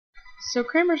So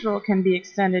Cramer's rule can be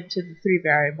extended to the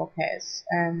three-variable case,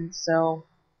 and so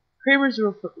Cramer's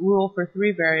rule for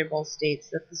three variables states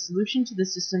that the solution to the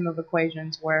system of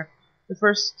equations where the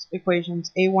first equation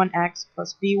is a1x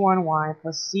plus b1y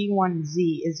plus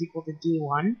c1z is equal to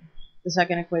d1, the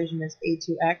second equation is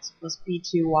a2x plus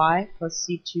b2y plus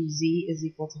c2z is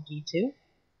equal to d2,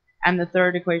 and the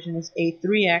third equation is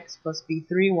a3x plus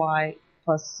b3y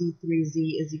plus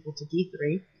c3z is equal to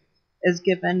d3, is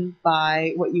given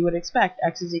by what you would expect.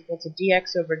 X is equal to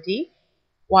dx over d,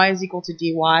 y is equal to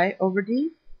dy over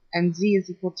d, and z is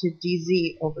equal to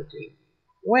dz over d,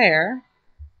 where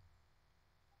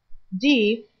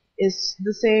d is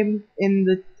the same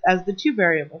as the two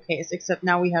variable case, except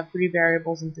now we have three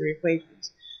variables and three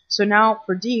equations. So now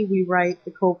for d we write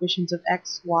the coefficients of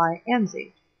x, y, and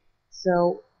z.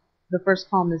 So the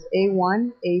first column is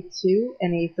a1, a2,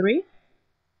 and a3.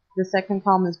 The second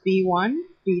column is b1,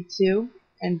 b2,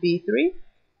 and b3.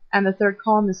 And the third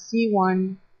column is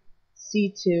c1,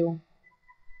 c2,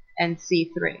 and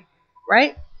c3.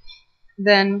 Right?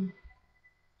 Then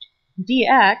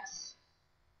dx,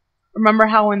 remember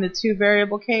how in the two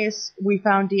variable case we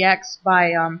found dx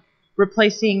by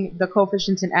replacing the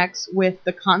coefficients in x with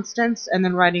the constants and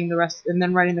then writing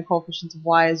the coefficients of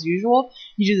y as usual?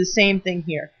 You do the same thing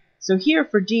here. So here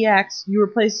for dx, you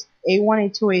replace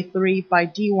a1, a2, a3 by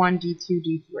d1, d2,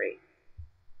 d3.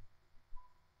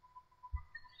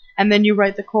 And then you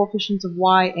write the coefficients of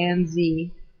y and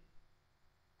z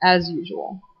as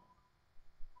usual.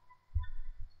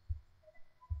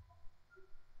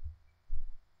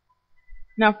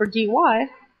 Now for dy,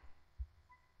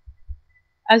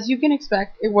 as you can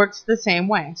expect, it works the same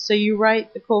way. So you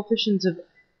write the coefficients of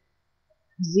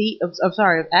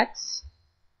x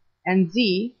and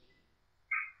z,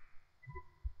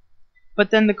 but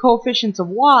then the coefficients of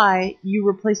y, you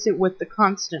replace it with the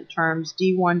constant terms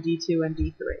d1, d2, and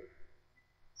d3.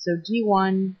 So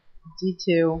d1,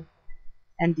 d2,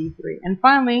 and d3. And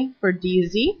finally, for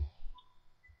dz,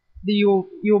 you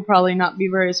will probably not be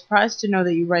very surprised to know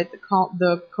that you write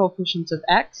the coefficients of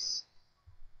x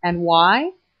and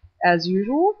y as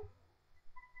usual,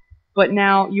 but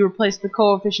now you replace the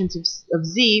coefficients of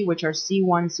z, which are c1,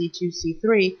 c2,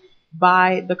 c3,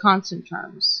 by the constant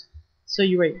terms. So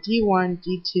you write d1,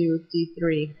 d2,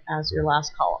 d3 as your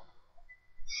last column.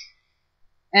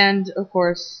 And of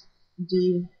course,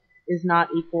 d is not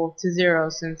equal to 0,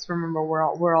 since remember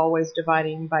we're always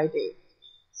dividing by d.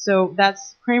 So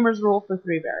that's Cramer's rule for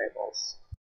three variables.